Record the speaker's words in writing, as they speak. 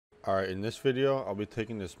Alright, in this video, I'll be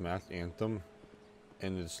taking this Math Anthem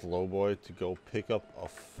and this Lowboy to go pick up a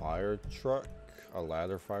fire truck, a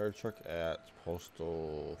ladder fire truck at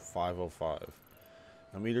postal 505.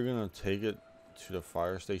 I'm either going to take it to the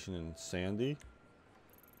fire station in Sandy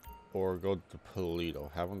or go to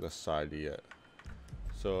Polito. Haven't decided yet.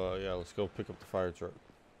 So yeah, let's go pick up the fire truck.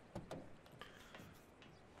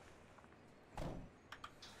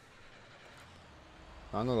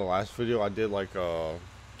 I know the last video I did like a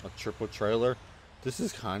triple trailer. This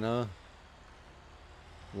is kind of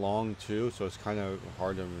long too, so it's kind of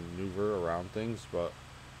hard to maneuver around things, but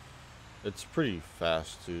it's pretty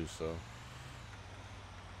fast too, so.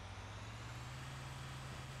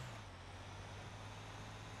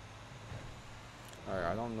 Alright,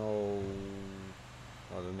 I don't know.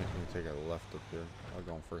 Oh, they're making me take a left up here. I'll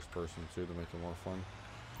go in first person too to make it more fun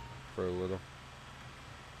for a little.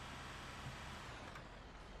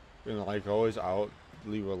 And like always, I'll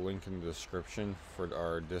leave a link in the description for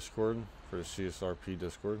our Discord, for the CSRP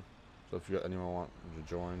Discord. So if you got anyone want to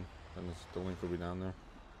join, then the link will be down there.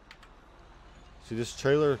 See, this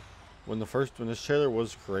trailer, when this trailer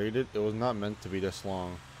was created, it was not meant to be this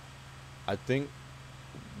long. I think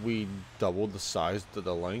we doubled the size to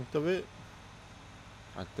the length of it.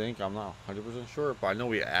 I think, I'm not 100% sure, but I know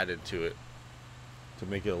we added to it to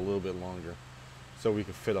make it a little bit longer, so we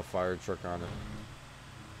could fit a fire truck on it.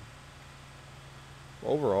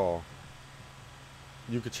 Overall,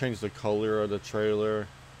 you could change the color of the trailer.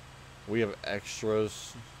 We have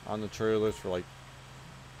extras on the trailers for, like,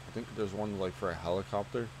 I think there's one like for a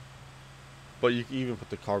helicopter, but you can even put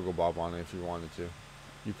the cargo bob on it if you wanted to.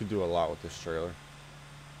 You could do a lot with this trailer,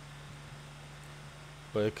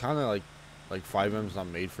 but it kind of like FiveM's not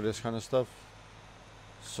made for this kind of stuff,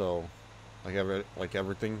 so like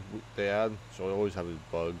everything they add, so it always have these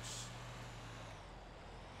bugs.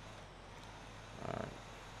 Alright.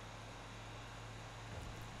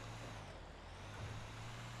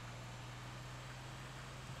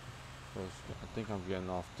 I think I'm getting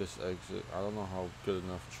off this exit. I don't know how good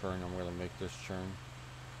enough churn I'm gonna make this churn,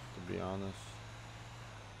 to be honest.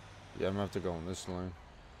 Yeah, I'm gonna have to go in this lane.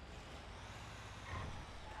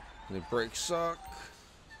 And the brakes suck.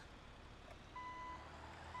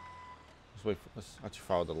 Let's actually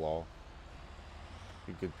follow the law.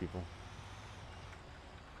 Be good people.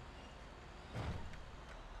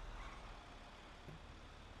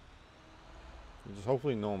 Just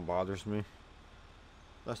hopefully no one bothers me.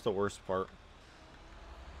 That's the worst part.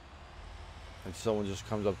 Like someone just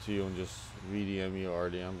comes up to you and just VDM you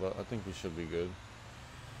or RDM, but I think we should be good.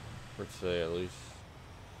 For today at least.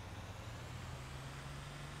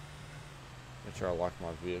 Make sure I lock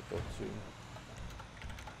my vehicle too.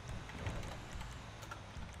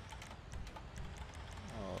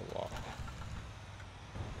 Oh, lock.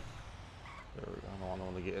 There we go. I don't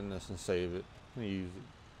want to get in this and save it. I'm gonna use it.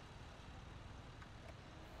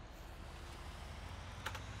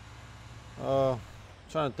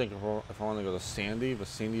 Trying to think if I want to go to Sandy, but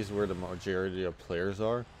Sandy is where the majority of players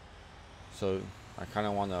are, so I kind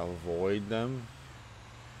of want to avoid them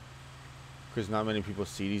because not many people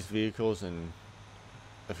see these vehicles, and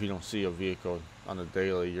if you don't see a vehicle on a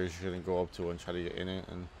daily, you're just gonna go up to it and try to get in it,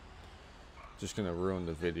 and just gonna ruin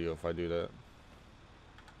the video if I do that.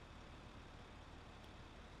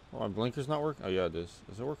 Oh, my blinker's not working. Oh yeah, it is.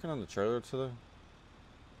 Is it working on the trailer today?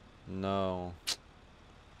 No.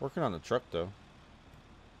 Working on the truck though.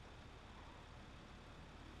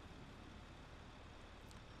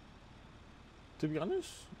 To be honest,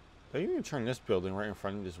 they even turn this building right in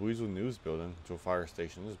front of this Weasel News building to a fire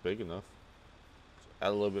station. It's big enough. Just add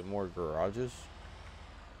a little bit more garages.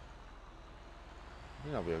 I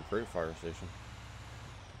think that'll be a great fire station.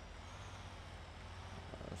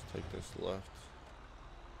 Let's take this left.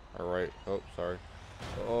 Alright. Oh, sorry.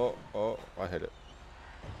 Oh, I hit it.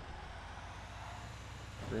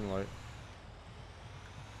 Green light.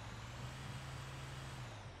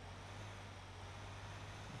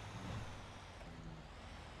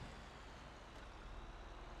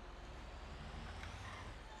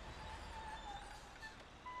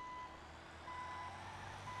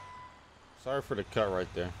 Sorry for the cut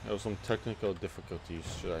right there. There was some technical difficulties,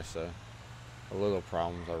 should I say. A little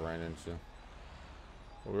problems I ran into.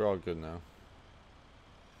 But we're all good now.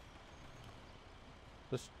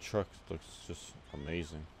 This truck looks just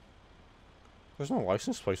amazing. There's no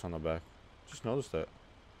license plate on the back. Just noticed that.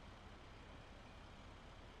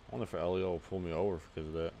 I wonder if Elio will pull me over because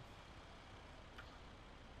of that.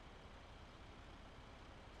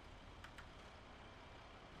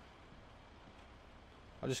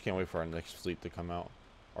 I just can't wait for our next fleet to come out.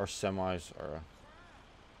 Our semis are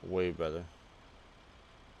way better.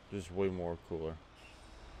 Just way more cooler.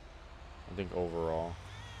 I think overall.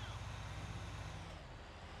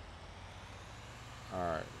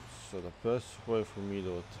 Alright, so the best way for me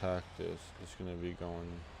to attack this is going to be going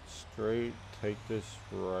straight, take this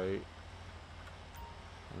right,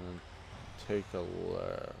 and then take a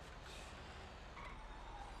left.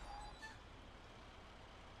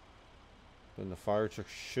 Then the fire truck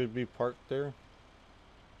should be parked there,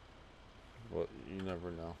 but you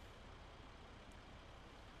never know.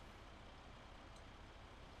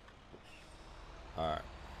 Alright.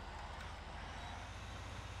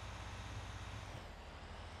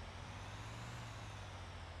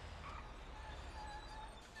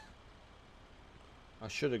 I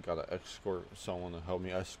should have got an escort, someone to help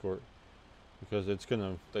me escort, because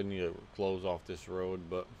they need to close off this road,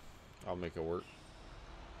 but I'll make it work.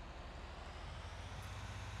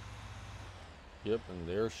 Yep, and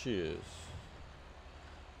there she is.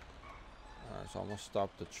 Alright, so I'm gonna stop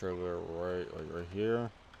the trailer right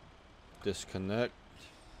here. Disconnect.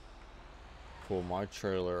 Pull my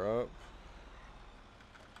trailer up.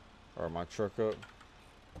 Or my truck up.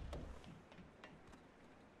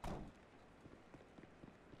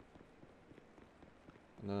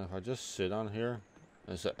 And then if I just sit on here,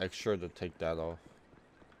 it's an extra to take that off.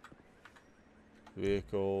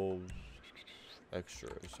 Vehicles.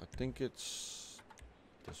 Extras. I think it's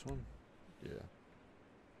this one? Yeah.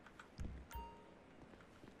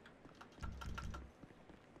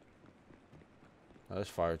 Now this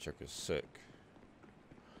fire truck is sick.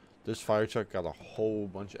 This fire truck got a whole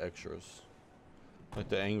bunch of extras. Like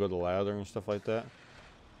the angle of the ladder and stuff like that.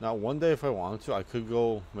 Now one day if I wanted to, I could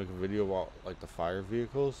go make a video about like the fire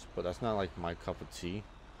vehicles, but that's not like my cup of tea.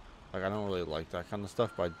 Like I don't really like that kind of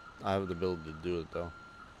stuff, but I have the ability to do it though.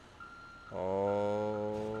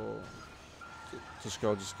 Oh, just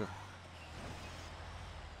go.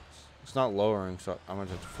 It's not lowering, so I'm gonna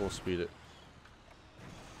have to full speed it.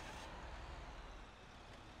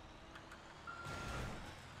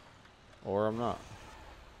 Or I'm not.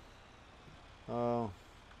 Oh,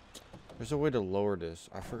 there's a way to lower this.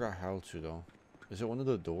 I forgot how to though. Is it one of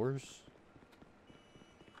the doors?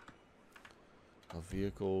 A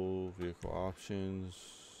vehicle options,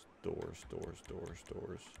 doors.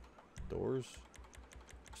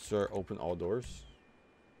 Sir, open all doors.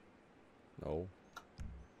 No.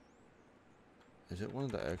 Is it one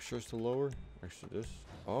of the extras to lower? Extra this?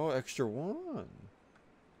 Oh, extra one.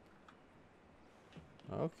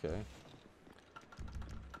 Okay.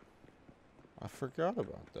 I forgot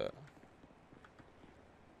about that.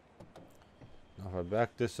 Now if I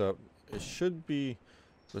back this up, it should be,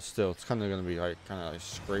 but still, it's kind of going to be like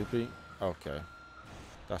scrapey. Okay.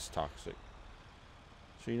 That's toxic.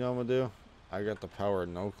 So you know what I'm going to do? I got the power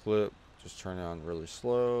no clip. Just turn it on really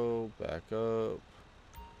slow. Back up.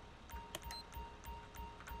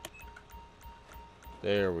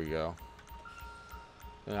 There we go.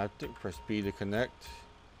 And I think press B to connect.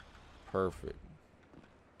 Perfect.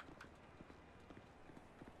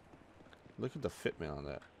 Look at the fitment on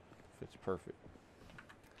that. Fits perfect.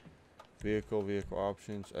 Vehicle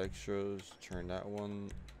options, extras. Turn that one.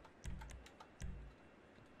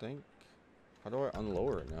 I think. How do I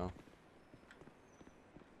unlower it now?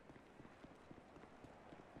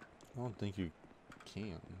 I don't think you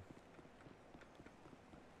can.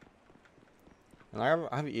 And I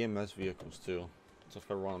have EMS vehicles too. So if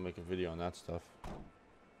I want to make a video on that stuff.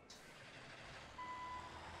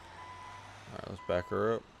 Alright, let's back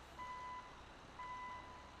her up.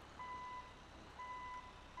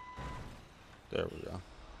 There we go.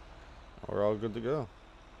 We're all good to go.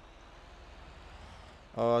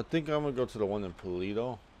 I think I'm gonna go to the one in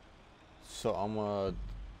Polito. So I'm gonna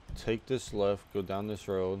take this left, go down this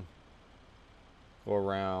road, go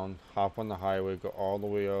around, hop on the highway, go all the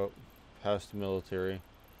way up past the military,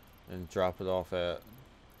 and drop it off at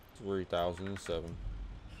 3007.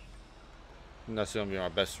 And that's gonna be my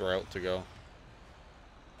best route to go.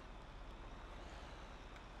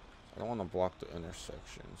 I don't want to block the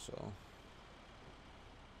intersection, so.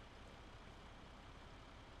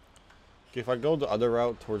 If I go the other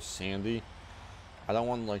route towards Sandy, I don't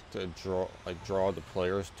want to draw the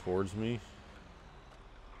players towards me.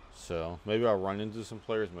 So maybe I'll run into some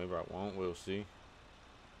players, maybe I won't. We'll see.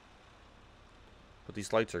 But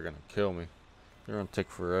these lights are gonna kill me. They're gonna take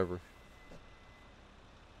forever.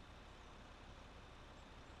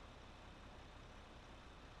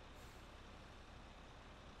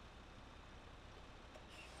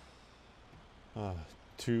 Uh,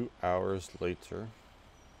 2 hours later.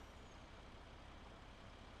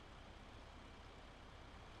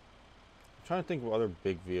 I'm trying to think of other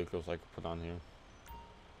big vehicles I could put on here.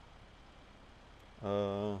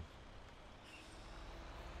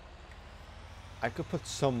 I could put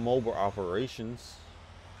some mobile operations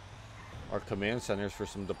or command centers for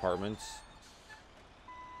some departments.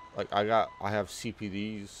 Like I have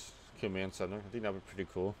CPD's command center. I think that would be pretty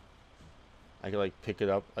cool. I could like pick it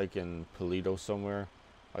up like in Polito somewhere.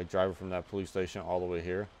 Like drive it from that police station all the way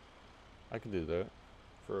here. I could do that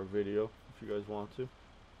for a video if you guys want to.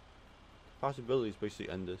 Possibilities basically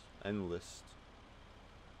endless.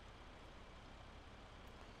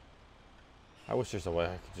 I wish there's a way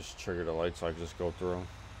I could just trigger the lights so I could just go through them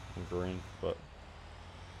in green, but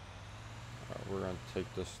we're gonna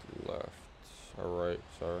take this left. Alright,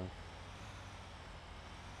 sorry.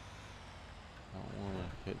 I don't want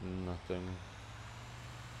to hit nothing.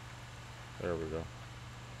 There we go.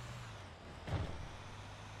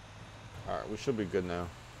 Alright, we should be good now.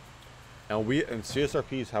 And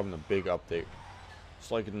CSRP is having a big update.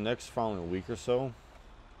 So like in the next following week or so,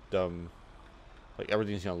 like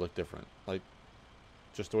everything's gonna look different. Like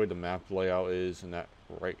just the way the map layout is in that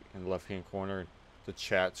right and left hand corner, the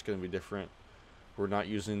chat's gonna be different. We're not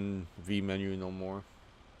using V menu no more.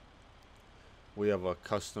 We have a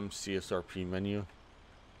custom CSRP menu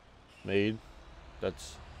made.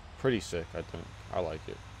 That's pretty sick, I think. I like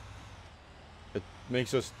it. It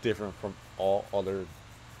makes us different from all other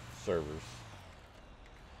servers.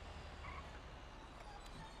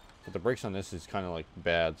 But the brakes on this is kind of like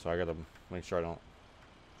bad, so I gotta make sure I don't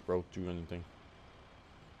rope through anything.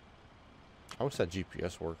 I wish that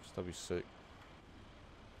GPS works. That'd be sick.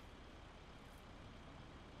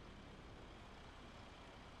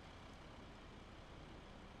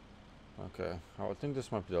 Okay, I think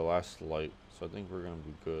this might be the last light, so I think we're gonna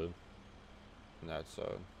be good on that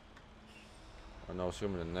side. Oh no, it's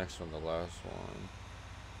gonna be the next one, the last one.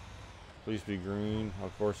 Please be green.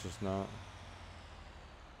 Of course it's not.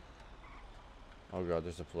 Oh god,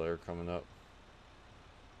 there's a player coming up.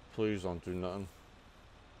 Please don't do nothing.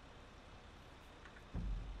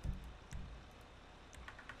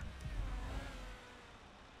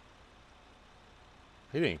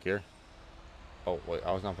 He didn't care. Oh wait,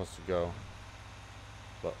 I was not supposed to go.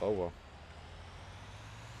 But oh well.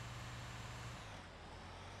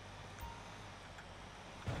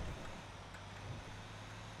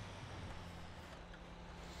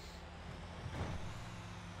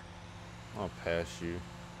 I'll pass you.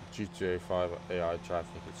 GTA 5 AI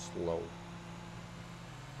traffic is slow.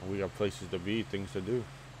 And we got places to be, things to do.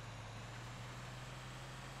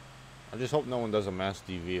 I just hope no one does a mass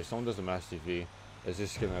DV. If someone does a mass DV, it's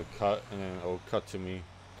just gonna cut and then it'll cut to me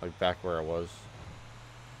like back where I was.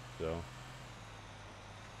 So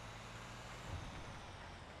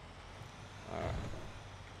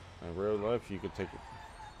in real life you could take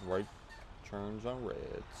right turns on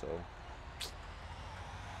red, so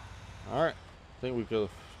alright. I think we could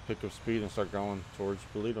pick up speed and start going towards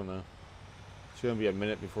Polito now. It's gonna be a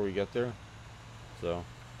minute before we get there. So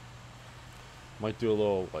might do a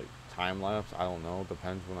little like time lapse, I don't know,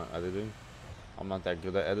 depends when I'm editing. I'm not that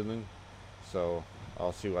good at editing, so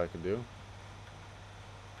I'll see what I can do.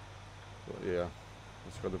 But yeah,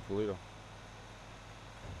 let's go to Polito.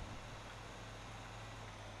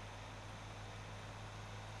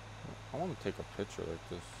 I want to take a picture like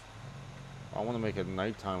this. I want to make it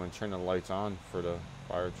nighttime and turn the lights on for the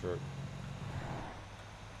fire truck.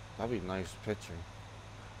 That'd be a nice picture.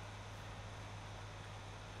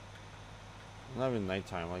 Not even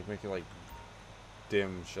nighttime, like make it like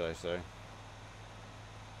dim, should I say.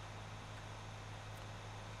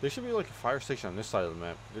 There should be like a fire station on this side of the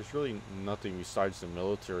map. There's really nothing besides the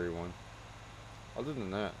military one. Other than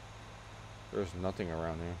that, there's nothing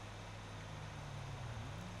around here.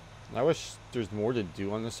 And I wish there's more to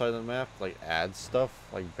do on this side of the map, like add stuff,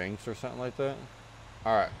 like banks or something like that.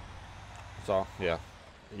 Alright. So, yeah.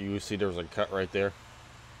 You see there was a cut right there.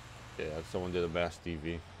 Yeah, someone did a mass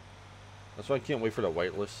DV. That's why I can't wait for the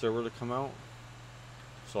whitelist server to come out.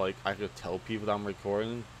 So, like, I could tell people that I'm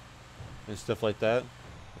recording and stuff like that.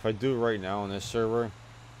 If I do it right now on this server,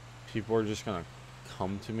 people are just gonna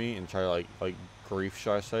come to me and try to like grief,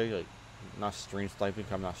 should I say, like not stream sniping,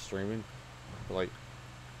 'cause I'm not streaming, but like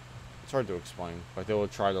it's hard to explain. Like they will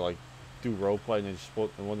try to like do roleplay and it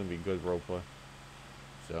wouldn't be good roleplay.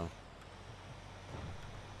 So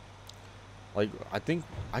like I think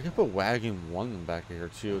I could put wagon 1 in the back of here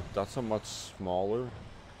too. That's a much smaller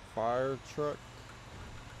fire truck.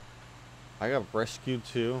 I got rescue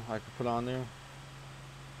 2 I could put on there.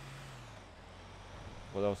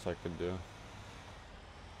 What else I could do?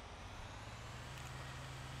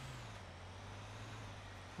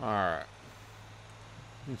 Alright.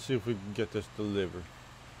 Let's see if we can get this delivered.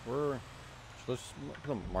 Let's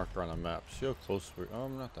put a marker on the map. See how close we are. Oh,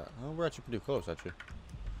 not that. Oh, we're actually pretty close, actually.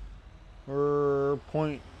 We're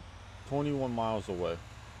 21 miles away.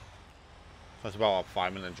 That's about a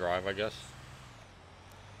 5-minute drive, I guess.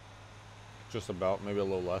 Just about, maybe a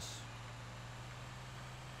little less.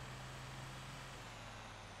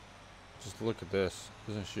 Just look at this.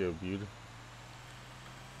 Isn't she a beauty?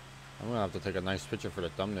 I'm gonna have to take a nice picture for the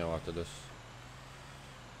thumbnail after this.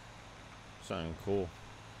 Something cool.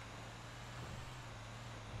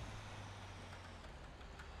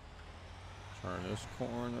 Turn this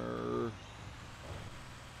corner.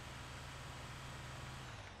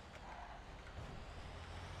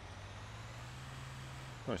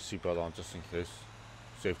 Put my seatbelt on just in case.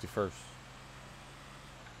 Safety first.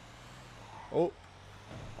 Oh,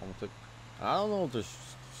 I don't know.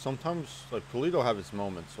 There's sometimes like Toledo have its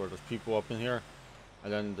moments where there's people up in here,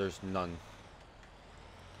 and then there's none.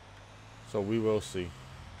 So we will see.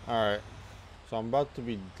 All right. So I'm about to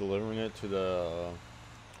be delivering it to the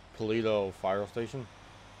Toledo fire station.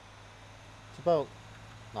 It's about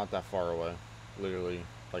not that far away, literally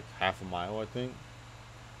like half a mile, I think.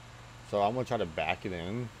 So I'm gonna try to back it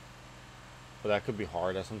in, but that could be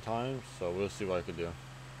hard at some times. So we'll see what I could do.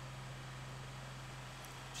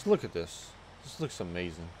 Just look at this. This looks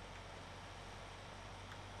amazing.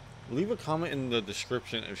 Leave a comment in the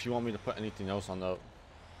description if you want me to put anything else on the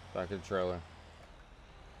back of the trailer.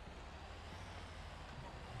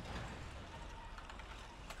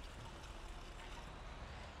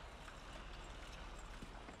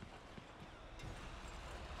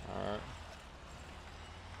 Alright.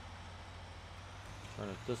 Turn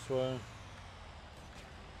it this way.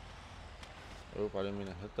 Oop, I didn't mean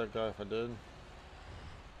to hit that guy if I did.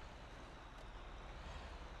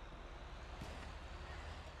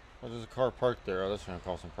 Oh, there's a car parked there. Oh, that's gonna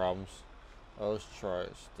cause some problems. Oh, let's try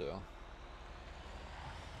it still.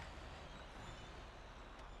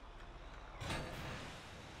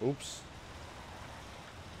 Oops.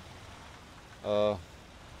 No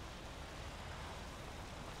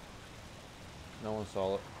one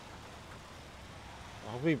saw it.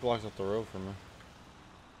 I hope he blocks up the road for me.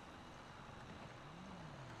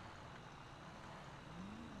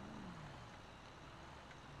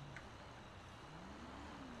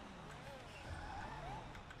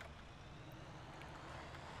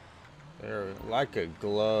 There, like a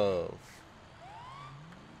glove.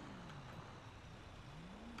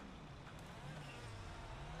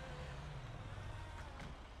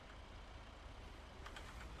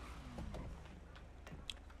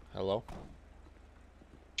 Hello?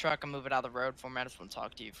 Truck and move it out of the road for me. I just want to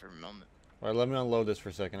talk to you for a moment. Alright, let me unload this for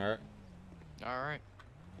a second, alright? Alright.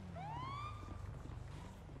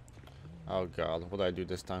 Oh god, what did I do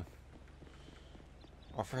this time?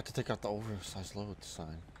 Oh, I forgot to take out the oversized load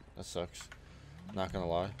sign. That sucks. Not gonna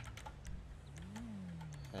lie.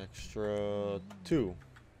 Extra 2.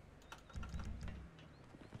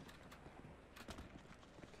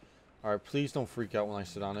 Alright, please don't freak out when I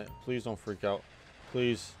sit on it. Please don't freak out.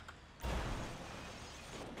 Please.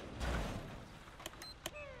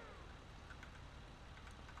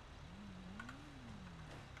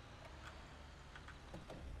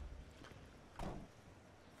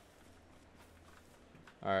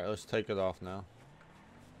 Alright, let's take it off now.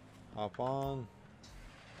 Hop on.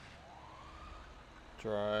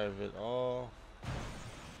 Drive it off.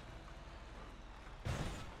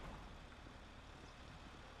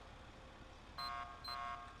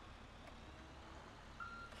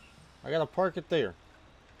 I gotta park it there.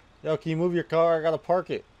 Yo, can you move your car? I gotta park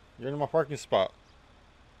it. You're in my parking spot.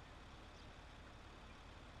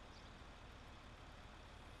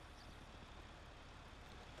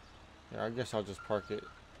 Yeah, I guess I'll just park it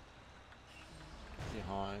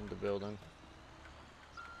behind the building.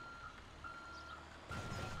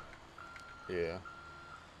 Yeah.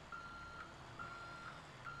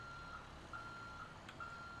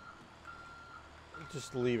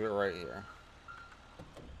 Just leave it right here.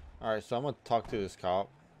 Alright, so I'm gonna talk to this cop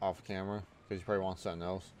off camera because he probably wants something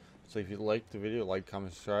else. So if you liked the video, like,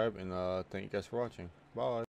 comment, subscribe, and thank you guys for watching. Bye.